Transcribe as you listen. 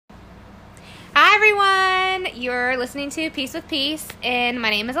Hi everyone, you're listening to Peace with Peace, and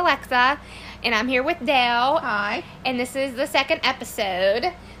my name is Alexa, and I'm here with Dale. Hi. And this is the second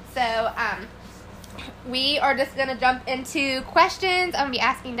episode. So, we are just going to jump into questions. I'm going to be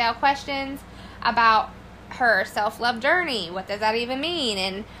asking Dale questions about her self-love journey. What does that even mean?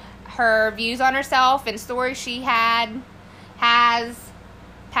 And her views on herself and stories she has,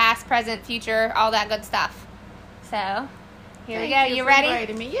 past, present, future, all that good stuff. So, here we go. You ready?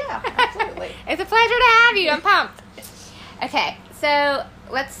 Inviting me. Yeah, absolutely. It's a pleasure to have you. I'm pumped. Okay, so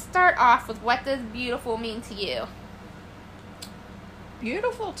let's start off with what does beautiful mean to you?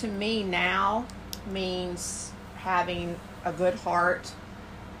 Beautiful to me now means having a good heart,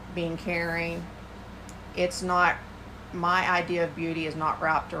 being caring. It's not, my idea of beauty is not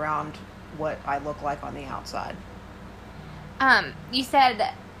wrapped around what I look like on the outside. You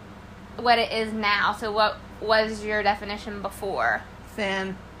said what it is now, so what was your definition before?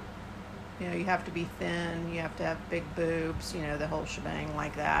 Thin. You have to be thin. You have to have big boobs, the whole shebang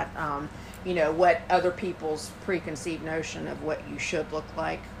like that. What other people's preconceived notion of what you should look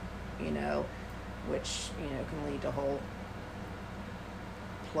like, which, can lead to a whole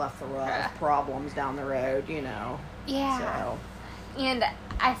plethora of problems down the road, Yeah. So. And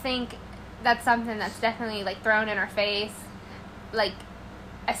I think that's something that's definitely, thrown in our face.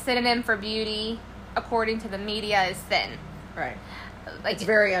 A synonym for beauty, according to the media, is thin. Right. It's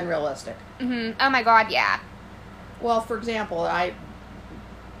very unrealistic. Mm-hmm. Oh my God, yeah. Well, for example, I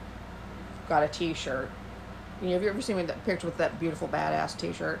got a T-shirt. Have you ever seen that picture with that beautiful badass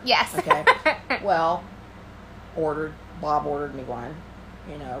T-shirt? Yes. Okay. Well, Bob ordered me one,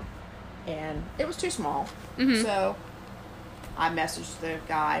 and it was too small. Mm-hmm. So I messaged the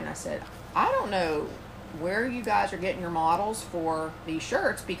guy and I said, I don't know where you guys are getting your models for these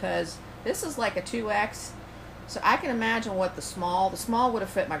shirts, because this is like a 2X. So I can imagine what the small would have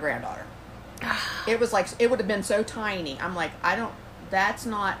fit my granddaughter. It would have been so tiny. I'm like, that's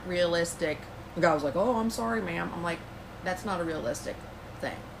not realistic. The guy was like, oh, I'm sorry, ma'am. I'm like, that's not a realistic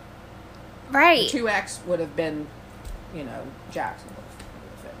thing. Right. The 2X would have been, Jackson would have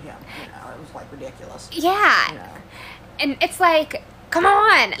fit him. It was ridiculous. Yeah. And it's like, come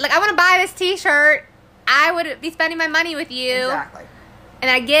on. I want to buy this T-shirt. I would be spending my money with you. Exactly.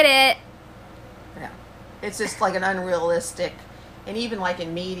 And I get it. Yeah. It's just an unrealistic, and even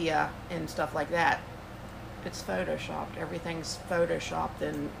in media and stuff like that, it's photoshopped. Everything's photoshopped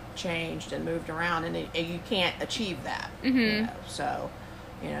and changed and moved around, and you can't achieve that. Mm-hmm. So,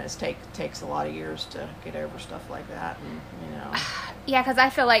 it takes a lot of years to get over stuff like that, and Yeah, because I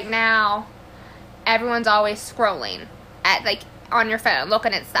feel like now everyone's always scrolling at on your phone,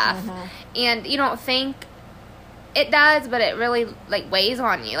 looking at stuff, mm-hmm. and you don't think it does, but it really weighs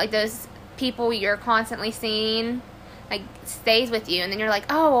on you. Those people you're constantly seeing, stays with you, and then you're like,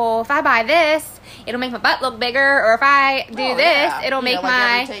 oh, well, if I buy this, it'll make my butt look bigger, or if I do it'll make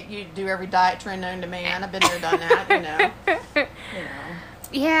my you do every diet trend known to man. I've been there, done that.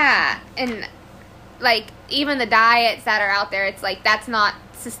 Yeah, and even the diets that are out there, it's that's not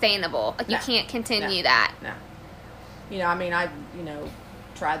sustainable. You can't continue that. No. I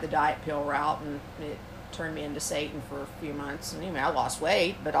tried the diet pill route, and it turned me into Satan for a few months. And I lost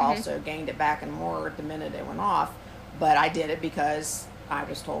weight, but mm-hmm. also gained it back and more the minute it went off. But I did it because I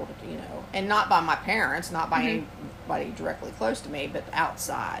was told, and not by my parents, not by mm-hmm. anybody directly close to me, but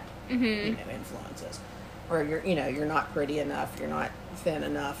outside, mm-hmm. Influences. Or you're not pretty enough, you're not thin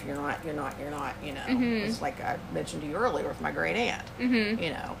enough, you're not, mm-hmm. It's like I mentioned to you earlier with my great aunt,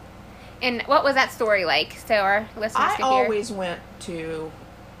 mm-hmm. And what was that story like? So our listeners could hear.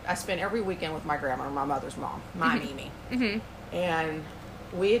 I spent every weekend with my grandma, my mother's mom, my mm-hmm. Mimi. Mm-hmm. And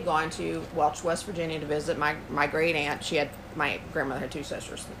we had gone to Welch, West Virginia to visit my great aunt. My grandmother had two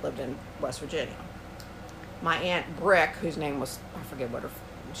sisters that lived in West Virginia. My Aunt Brick, whose name was, I forget what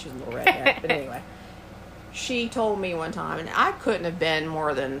she's a little redneck, but anyway. She told me one time, and I couldn't have been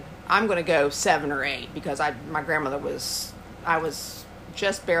more than, I'm going to go 7 or 8, because my grandmother I was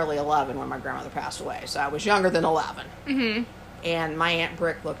just barely 11 when my grandmother passed away, so I was younger than 11. Mm-hmm. And my Aunt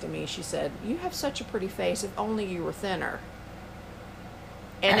Brick looked at me, she said, you have such a pretty face, if only you were thinner.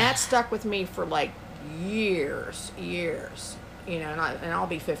 And that stuck with me for years, and I'll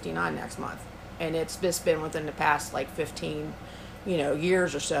be 59 next month. And it's just been within the past 15,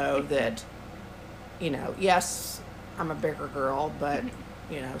 years or so that, yes, I'm a bigger girl, but,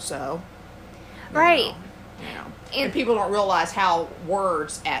 so. Right. And people don't realize how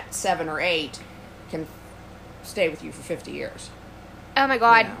words at 7 or 8 can stay with you for 50 years. Oh my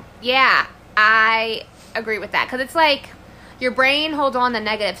God. Yeah, I agree with that. Because it's your brain holds on to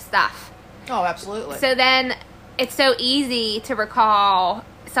negative stuff. Oh, absolutely. So then it's so easy to recall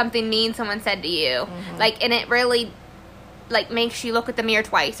something mean someone said to you. Like, and it really, like, makes you look at the mirror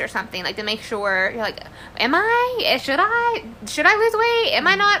twice or something, like, to make sure you're like, should I lose weight? Am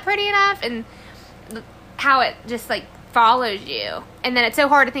I not pretty enough? And how it just, like, follows you. And then it's so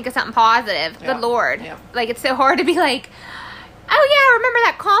hard to think of something positive. Yeah. Good Lord. Yeah. Like, it's so hard to be like, oh yeah, remember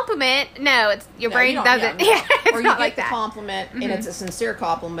that compliment? No, it's your brain doesn't. Yeah, it's or you not get like the that. compliment, and it's a sincere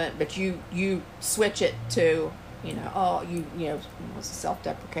compliment, but you switch it to, you know, was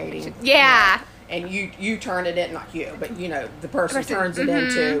self-deprecating. Yeah. You know, and you turn it in, not you, but, you know, the person turns it mm-hmm.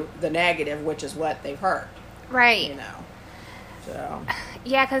 into the negative, which is what they've heard. Right. You know. So.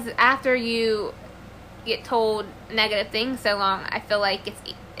 Yeah, because after you get told negative things so long, I feel like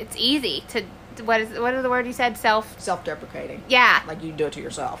it's easy to, what is the word you said? Self-deprecating. Yeah. Like you do it to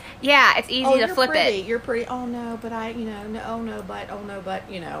yourself. Yeah, it's easy to flip pretty. it. You're pretty. Oh no, but you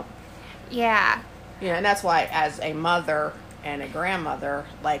know. Yeah. You know, and that's why, as a mother and a grandmother,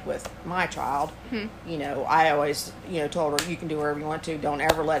 like with my child, you know, I always, you know, told her, you can do whatever you want to. Don't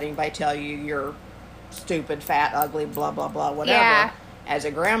ever let anybody tell you you're stupid, fat, ugly, blah, blah, blah, whatever. Yeah. As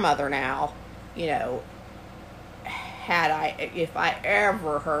a grandmother now, you know, if I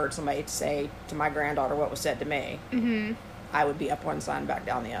ever heard somebody say to my granddaughter what was said to me, I would be up one side and back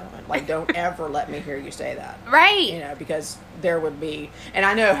down the other one. Like, don't ever let me hear you say that. Right. You know, because there would be, and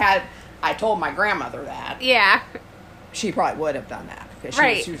I know had I told my grandmother that, Yeah. she probably would have done that, because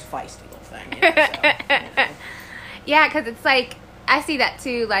she was a feisty little thing. You know, so, you know. Yeah, because it's like, I see that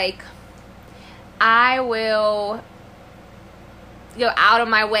too, like, I will go out of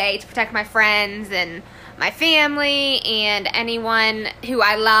my way to protect my friends and my family and anyone who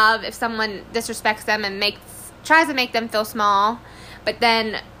I love if someone disrespects them and tries to make them feel small. But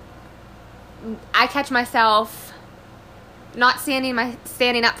then I catch myself not standing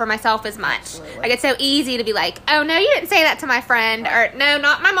up for myself as much. Absolutely. Like, it's so easy to be like, oh no, you didn't say that to my friend, or no,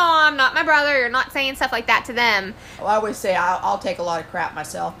 not my mom, not my brother. You're not saying stuff like that to them. Well, I always say I'll take a lot of crap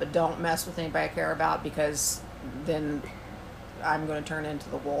myself, but don't mess with anybody I care about, because then I'm going to turn into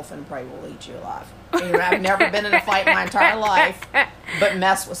the wolf and probably will eat you alive. You know, I've never been in a fight my entire life, but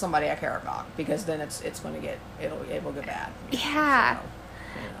mess with somebody I care about, because then it will get bad. Yeah. So,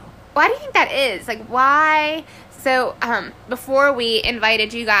 you know. Why do you think that is? Like, why? So, before we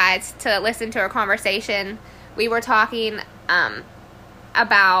invited you guys to listen to our conversation, we were talking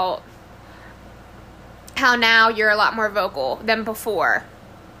about how now you're a lot more vocal than before,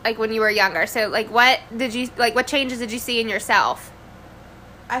 like when you were younger. So, like, what changes did you see in yourself?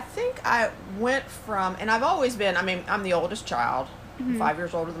 I think I went from, and I've always been, I mean, I'm the oldest child, 5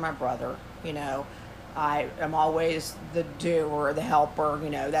 years older than my brother, you know. I am always the doer, the helper, you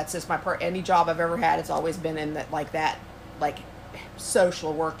know. That's just any job I've ever had, it's always been in that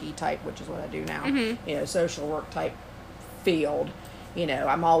social worky type, which is what I do now, you know, social work type field. You know,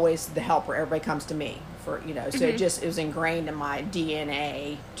 I'm always the helper. Everybody comes to me for, you know, so it was ingrained in my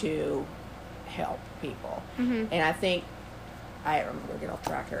DNA to help people. And I think, I'm going to get off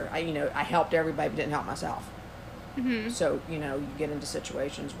track here. I helped everybody, but didn't help myself. So, you know, you get into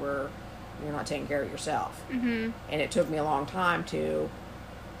situations where you're not taking care of yourself. And it took me a long time to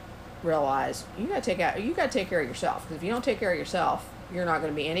realize you got to take care of yourself, because if you don't take care of yourself, you're not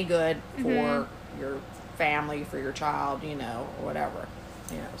going to be any good for your family, for your child, you know, or whatever.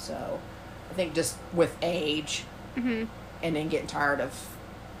 You know, so I think just with age and then getting tired of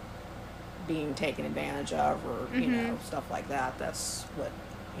being taken advantage of, or you know, stuff like that, that's what,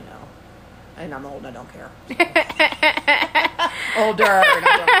 you know. And I'm old and I don't care. So. Older and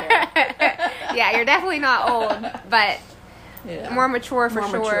I don't care. Yeah, you're definitely not old, but more mature for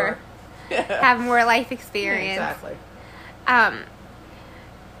sure. Have more life experience. Yeah, exactly.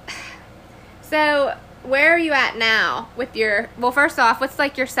 So where are you at now with first off, what's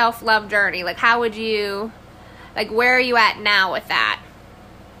like your self-love journey? Like, how would you, like, where are you at now with that?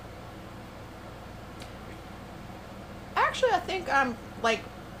 Actually, I think I'm, like,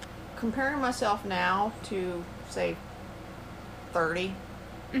 comparing myself now to, say, 30,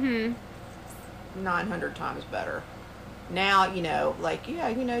 900 times better. Now, you know, like, yeah,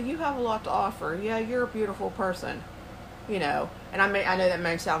 you know, you have a lot to offer. Yeah, you're a beautiful person. You know, and I know that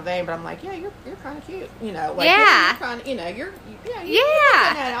may sound vain, but I'm like, yeah, you're kind of cute. You know, like, you're kind of, you know, you're in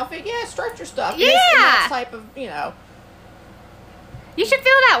that outfit. Yeah, stretch your stuff. Yeah, and that type of, you know. You should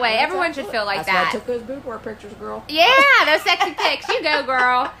feel that way. Everyone should feel like that. That's why I took those boudoir pictures, girl. Yeah, those sexy pics. You go,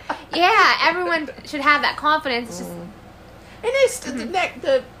 girl. Yeah, everyone should have that confidence. Just... And it's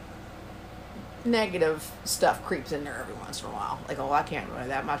the negative stuff creeps in there every once in a while. Like, oh, I can't wear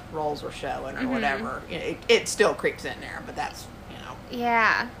that. My rolls are showing, or whatever. You know, it still creeps in there, but that's, you know.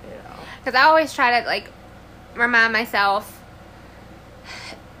 Yeah. You know. Because I always try to, like, remind myself,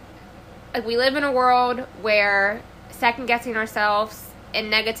 like, we live in a world where second guessing ourselves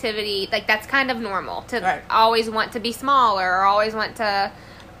and negativity, like, that's kind of normal to Right. always want to be smaller or always want to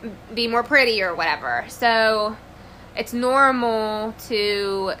be more pretty or whatever. So it's normal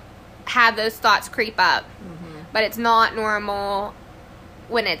to have those thoughts creep up, but it's not normal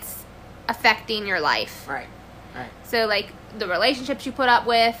when it's affecting your life. Right. Right. So, like, the relationships you put up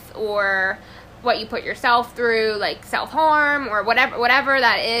with, or what you put yourself through, like self-harm or whatever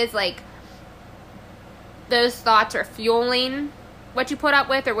that is, like, those thoughts are fueling what you put up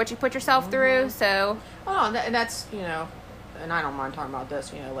with or what you put yourself through. So, Oh, and that's, you know, and I don't mind talking about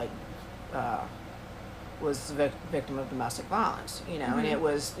this, you know, like, was the victim of domestic violence, you know, and it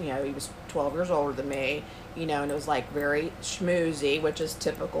was, you know, he was 12 years older than me, you know, and it was like very schmoozy, which is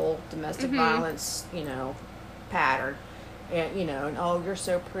typical domestic violence, you know, pattern. And, you know, and, oh, you're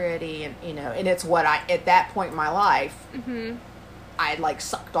so pretty, and, you know, and it's what at that point in my life, I had, like,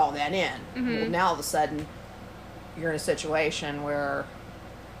 sucked all that in. Well, now all of a sudden, you're in a situation where,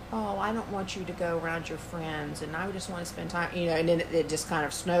 oh, I don't want you to go around your friends, and I just want to spend time, you know, and then it just kind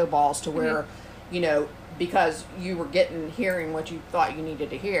of snowballs to where, you know, because you were hearing what you thought you needed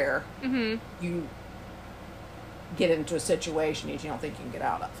to hear, you get into a situation that you don't think you can get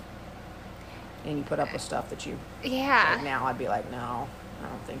out of. And you put up with stuff that you, yeah. like, now I'd be like, no, I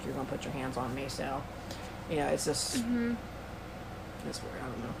don't think you're going to put your hands on me. So, you know, it's just, it's weird. I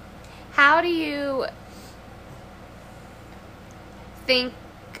don't know. How do you think,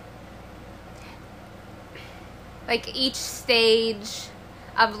 like, each stage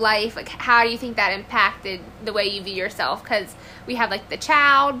of life, like, how do you think that impacted the way you view yourself? Because we have, like, the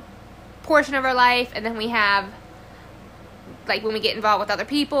child portion of our life, and then we have, like, when we get involved with other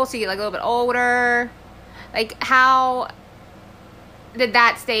people, so you get, like, a little bit older. Like, how did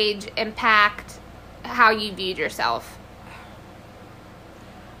that stage impact how you viewed yourself?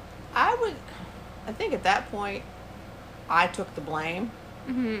 I think at that point, I took the blame,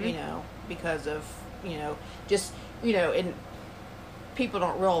 you know, because of, you know, just, you know, and people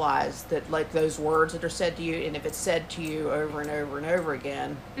don't realize that, like, those words that are said to you, and if it's said to you over and over and over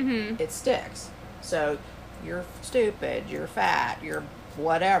again, it sticks. So, you're stupid, you're fat, you're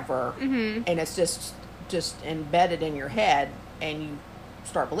whatever, and it's just embedded in your head, and you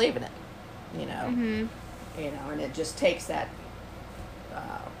start believing it, you know, you know, and it just takes that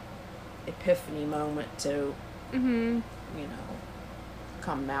epiphany moment to, you know,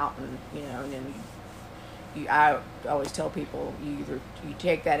 come out, and, you know, and then I always tell people, you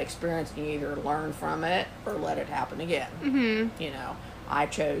take that experience and you either learn from it or let it happen again. You know, I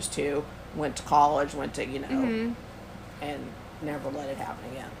chose to, went to college, to, you know, and never let it happen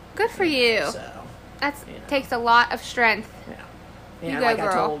again. Good for you. So That you know. Takes a lot of strength. Yeah. You And go, like girl.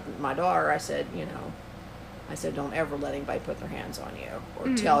 I told my daughter, I said, you know, don't ever let anybody put their hands on you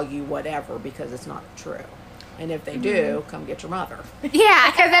or tell you whatever, because it's not true. And if they do, come get your mother.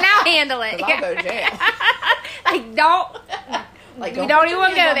 Yeah, because then I'll handle it. 'Cause I'll go to jail. Like, don't. Like, You don't put even your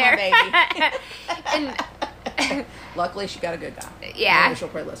want to go hands on there. my baby. Luckily, she got a good guy. Yeah. Maybe she'll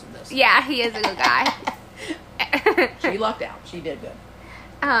probably listen to this. Yeah, he is a good guy. She lucked out. She did good.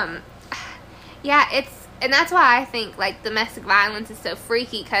 Yeah, and that's why I think, like, domestic violence is so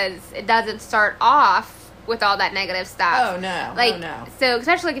freaky, because it doesn't start off with all that negative stuff. Oh, no. Like, oh, no. so,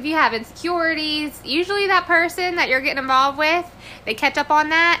 especially, like, if you have insecurities, usually that person that you're getting involved with, they catch up on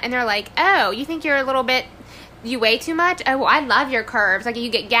that, and they're like, oh, you think you're a little bit, you weigh too much? Oh, well, I love your curves. Like, you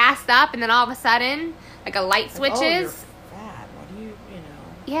get gassed up, and then all of a sudden, like, a light switches. Oh, you're fat. What do you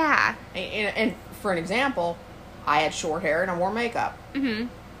know? Yeah. And for an example, I had short hair and I wore makeup. Mm-hmm.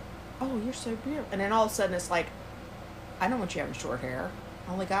 Oh, you're so beautiful. And then all of a sudden it's like, I don't want you having short hair.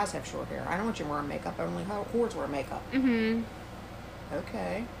 Only guys have short hair. I don't want you wearing makeup. Only whores wear makeup. Mm-hmm.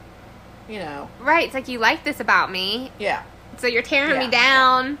 Okay. You know. Right. It's like, you like this about me. Yeah. So you're tearing me Yeah.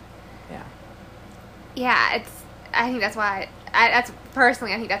 down. Yeah. Yeah, I think that's why, I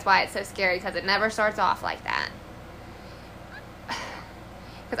think that's why it's so scary, because it never starts off like that.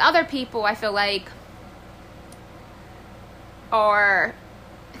 Because other people, I feel like, are,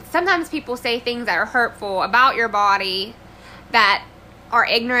 sometimes people say things that are hurtful about your body that are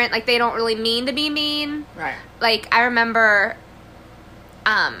ignorant, like, they don't really mean to be mean. Right. Like, I remember,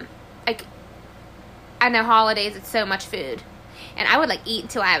 like, I know holidays, it's so much food. And I would, like, eat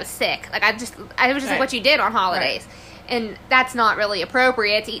until I was sick. Like, it was just Right. like what you did on holidays. Right. And that's not really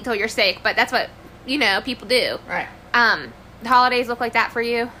appropriate to eat until you're sick, but that's what, you know, people do. Right. The holidays look like that for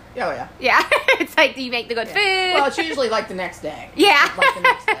you? Oh, yeah. Yeah. It's like, do you make the good Yeah. food? Well, it's usually like the next day. Yeah. Like the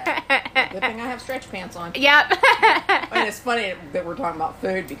next day. Good thing I have stretch pants on. Yep. And it's funny that we're talking about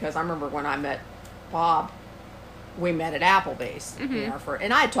food, because I remember when I met Bob, we met at Applebee's. Mm-hmm. You know,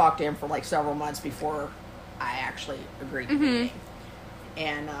 and I had talked to him for like several months before I actually agreed to meeting.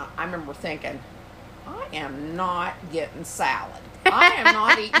 And I remember thinking, I am not getting salad. I am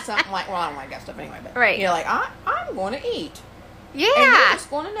not eating something like, well, I don't like that stuff anyway, but Right. you know, like I'm going to eat. Yeah. And you're just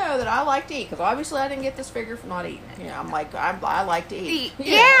going to know that I like to eat, because obviously I didn't get this figure from not eating. You know, I'm like, I like to eat.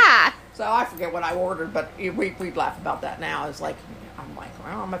 You know? Yeah. So I forget what I ordered, but we laugh about that now. It's like, I'm like,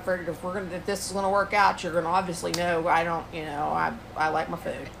 well, I'm afraid if this is going to work out, you're going to obviously know I don't, you know, I like my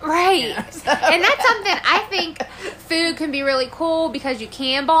food. Right. You know, so. And that's something I think food can be really cool because you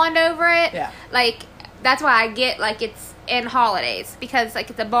can bond over it. Yeah. Like, that's why I get, like, it's in holidays, because, like,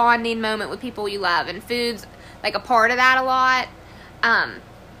 it's a bonding moment with people you love, and food's, like, a part of that a lot. And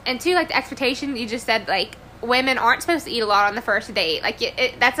two, like, the expectation you just said, like, women aren't supposed to eat a lot on the first date. Like,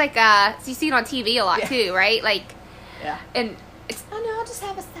 that's like, so you see it on TV a lot, Yeah. too, right? Like, Yeah. and it's, Oh, no, I'll just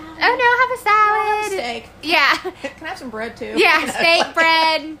have a salad. oh, no, have a I'll have salad. a steak. Yeah. Can I have some bread, too? Yeah, You know, steak, like-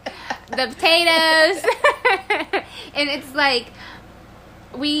 bread, the potatoes. And it's like,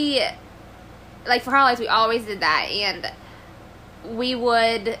 like, for holidays, we always did that. And we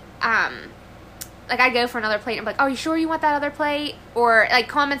would, like, I'd go for another plate and be like, oh, you sure you want that other plate? Or, like,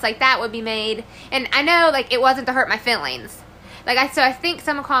 comments like that would be made. And I know, like, it wasn't to hurt my feelings. Like, so I think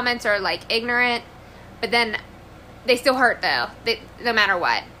some comments are, like, ignorant, but then they still hurt, though, no matter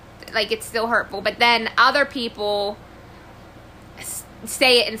what. Like, it's still hurtful. But then other people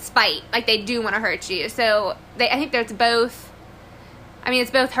say it in spite. Like, they do want to hurt you. So, I think there's both. I mean,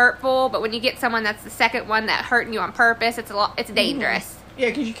 it's both hurtful, but when you get someone that's the second one that hurting you on purpose, it's dangerous. Yeah,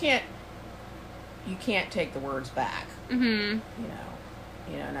 because you can't take the words back. Mm-hmm.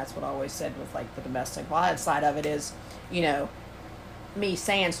 You know, and that's what I always said with, like, the domestic violence side of it is, you know, me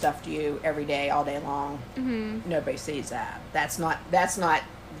saying stuff to you every day, all day long. Mm-hmm. Nobody sees that. That's not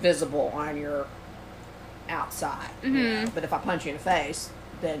visible on your outside. Mm-hmm. You know? But if I punch you in the face,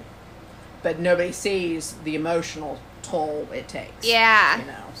 but nobody sees the emotional toll it takes. Yeah. You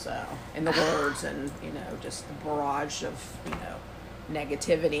know, so, and the words and, you know, just the barrage of, you know,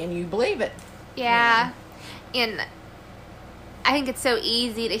 negativity, and you believe it. Yeah. And I think it's so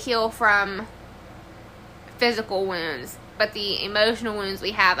easy to heal from physical wounds, but the emotional wounds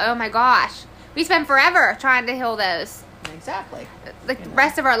we have, oh my gosh, we spend forever trying to heal those. Exactly. Like, You the know.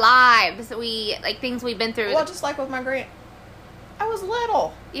 rest of our lives, things we've been through. Well, just like with my I was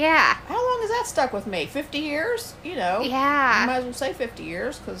little. Yeah. How long has that stuck with me? 50 years? You know. Yeah. You might as well say 50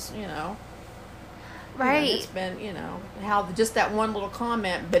 years, because, you know. Right. It's been, you know, how just that one little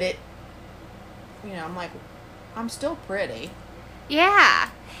comment, but it, you know, I'm like, I'm still pretty. Yeah.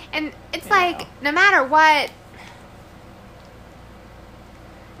 And it's You like, know. no matter what,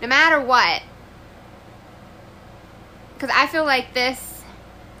 because I feel like this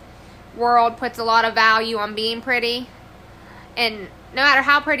world puts a lot of value on being pretty, and no matter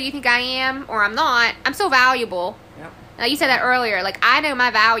how pretty you think I am or I'm not, I'm still valuable. Yep. Like you said that earlier, like, I know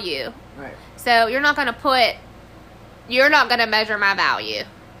my value, Right. so you're not gonna measure my value.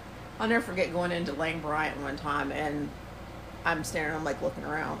 I'll never forget going into Lane Bryant one time, and I'm standing, I'm like looking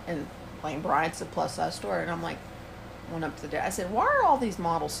around, and Lane Bryant's a plus size store, and I'm like, went up to the, I said, why are all these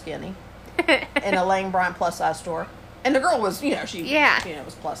models skinny in a Lane Bryant plus size store? And the girl was, you know, she, Yeah. you know,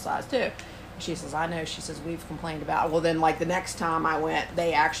 was plus size too. She says, I know. She says, we've complained about it. Well, then, like, the next time I went,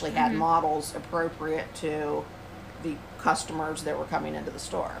 they actually had models appropriate to the customers that were coming into the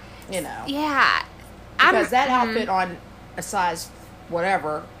store, you know. Yeah. Because that outfit on a size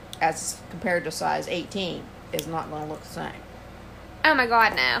whatever, as compared to size 18, is not going to look the same. Oh my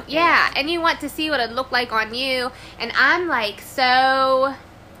God, no. Yeah, and you want to see what it looked like on you, and I'm like I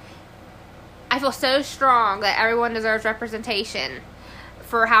feel so strong that everyone deserves representation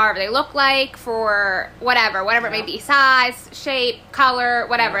for however they look like, for whatever it may be, size, shape, color,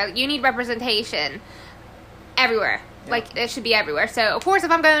 whatever. Yeah. You need representation everywhere. Yeah. Like, it should be everywhere. So, of course,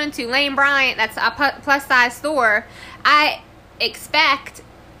 if I'm going to Lane Bryant, that's a plus-size store, I expect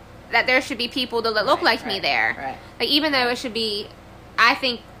that there should be people that look like me there. Right. Like, even though it should be, I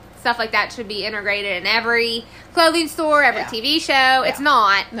think stuff like that should be integrated in every clothing store, every Yeah. TV show. It's Yeah.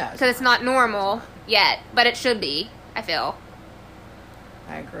 not. No, it's Because it's not normal yet. But it should be, I feel.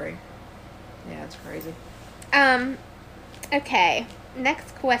 I agree. Yeah, it's crazy. Okay.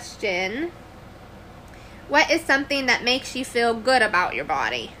 Next question. What is something that makes you feel good about your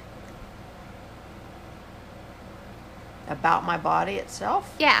body? About my body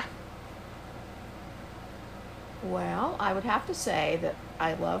itself? Yeah. Well, I would have to say that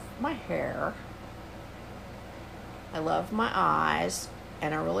I love my hair. I love my eyes.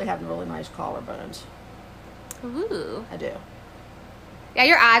 And I really have really nice collarbones. Ooh. I do. Yeah,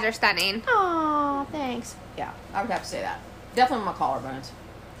 your eyes are stunning. Oh, thanks. Yeah, I would have to say that. Definitely my collarbones.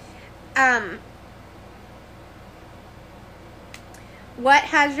 What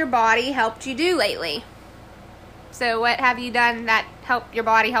has your body helped you do lately? So what have you done that your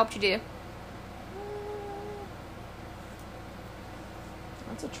body helped you do?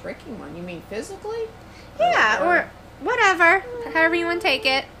 That's a tricky one. You mean physically? Yeah, or whatever. However you want to take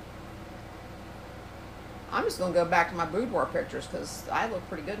it. I'm just going to go back to my boudoir pictures because I look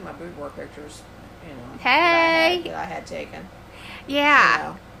pretty good in my boudoir pictures. Hey. That I had taken. Yeah. You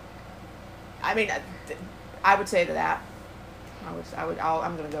know. I mean, I would say to that. I'm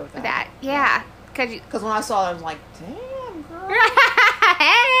going to go with that. Yeah. Because when I saw it, I was like, damn, girl.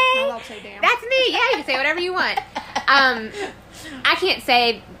 Hey. I'll say damn. That's me. Yeah, you can say whatever you want. I can't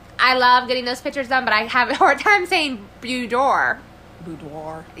say I love getting those pictures done, but I have a hard time saying boudoir.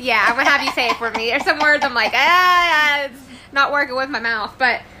 Boudoir. Yeah, I'm going to have you say it for me. There's some words I'm like, it's not working with my mouth.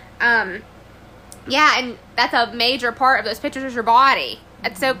 But, yeah, and that's a major part of those pictures is your body.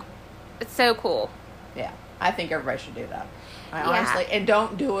 It's so cool. Yeah, I think everybody should do that. Honestly, and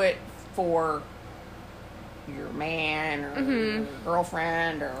don't do it for your man or your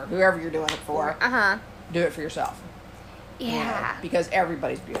girlfriend or whoever you're doing it for. Do it for yourself. Yeah. Because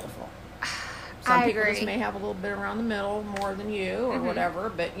everybody's beautiful. Some people agree. just may have a little bit around the middle more than you or whatever,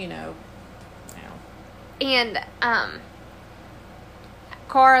 but And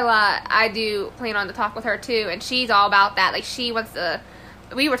Carla, I do plan on to talk with her too, and she's all about that. Like, she wants to.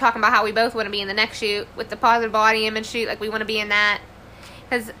 We were talking about how we both want to be in the next shoot with the positive body image shoot. Like, we want to be in that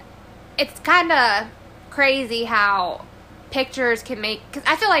because it's kind of crazy how pictures can make. Because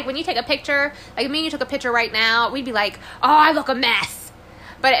I feel like when you take a picture, like me and you took a picture right now, we'd be like, "Oh, I look a mess."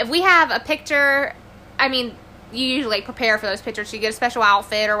 But if we have a picture, I mean, you usually prepare for those pictures. You get a special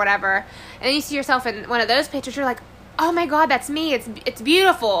outfit or whatever, and then you see yourself in one of those pictures. You're like, "Oh my God, that's me! It's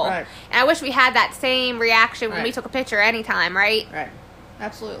beautiful." Right. And I wish we had that same reaction when we took a picture anytime, right? Right.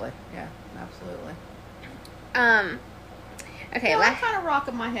 Absolutely. Yeah. Absolutely. Okay. I'm kind of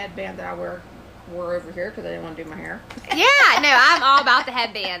rocking my headband that I wore over here because I didn't want to do my hair. Yeah. No, I'm all about the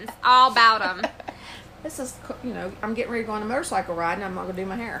headbands. All about them. This is, I'm getting ready to go on a motorcycle ride, and I'm not going to do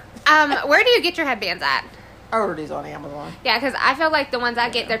my hair. Where do you get your headbands at? I ordered these on Amazon. Yeah, because I feel like the ones I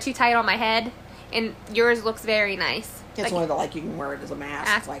get, they're too tight on my head, and yours looks very nice. It's like, one of the, you can wear it as a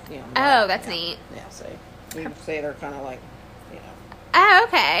mask. Oh, that's neat. Yeah, see. We say they're kind of like, Oh,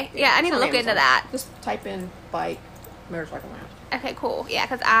 okay. Yeah, I need to look into that. Just type in bike motorcycle mask. Okay, cool. Yeah,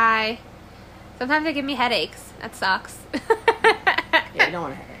 because sometimes they give me headaches. That sucks. Yeah, you don't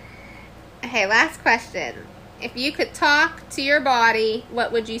want a headache. Okay, last question. If you could talk to your body,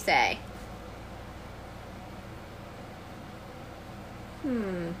 what would you say?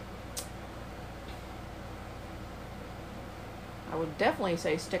 I would definitely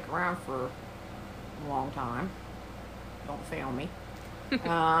say stick around for a long time. Don't fail me.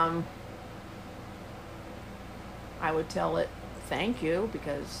 I would tell it thank you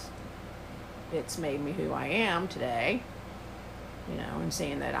because it's made me who I am today. And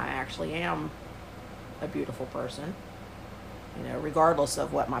seeing that I actually am a beautiful person. Regardless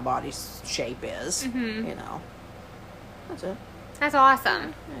of what my body's shape is. That's it. That's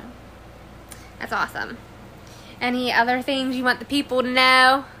awesome. Yeah. That's awesome. Any other things you want the people to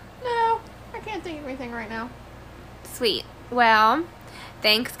know? No, I can't think of anything right now. Sweet. Well,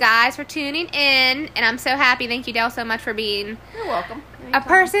 thanks guys for tuning in, and I'm so happy. Thank you, Dale, so much for being You're welcome. a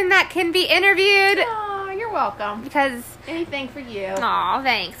person that can be interviewed. Oh, you're welcome. Because anything for you. Aw,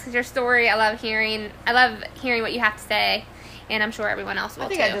 thanks. 'Cause your story, I love hearing what you have to say, and I'm sure everyone else will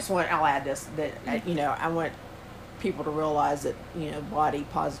too. I'll add this, that, I want people to realize that, body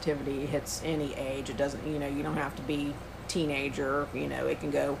positivity hits any age. It doesn't, you don't have to be teenager, it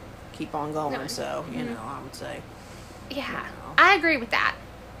can keep on going. No. So, I would say. Yeah, I agree with that.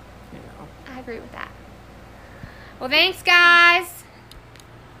 I agree with that. Well, thanks, guys.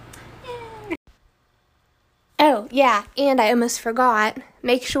 Oh, yeah, and I almost forgot.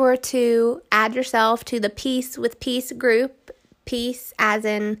 Make sure to add yourself to the Peace with Peace group. Peace as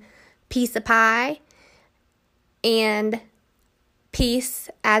in piece of pie. And peace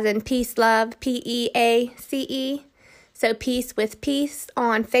as in peace, love, Peace. So Peace with Peace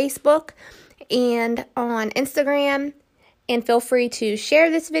on Facebook and on Instagram. And feel free to share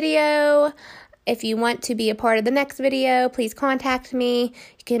this video. If you want to be a part of the next video, please contact me.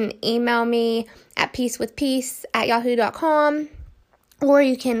 You can email me at peacewithpeace@yahoo.com, or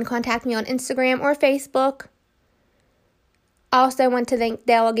you can contact me on Instagram or Facebook. I also want to thank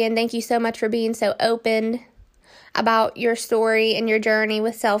Dale again. Thank you so much for being so open about your story and your journey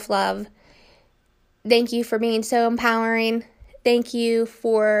with self-love. Thank you for being so empowering thank you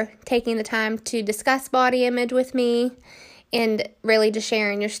for taking the time to discuss body image with me and really just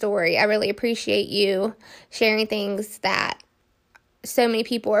sharing your story. I really appreciate you sharing things that so many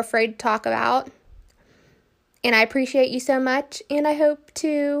people are afraid to talk about. And I appreciate you so much, and I hope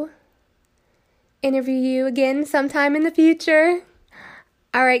to interview you again sometime in the future.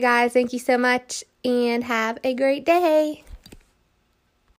 All right, guys, thank you so much, and have a great day.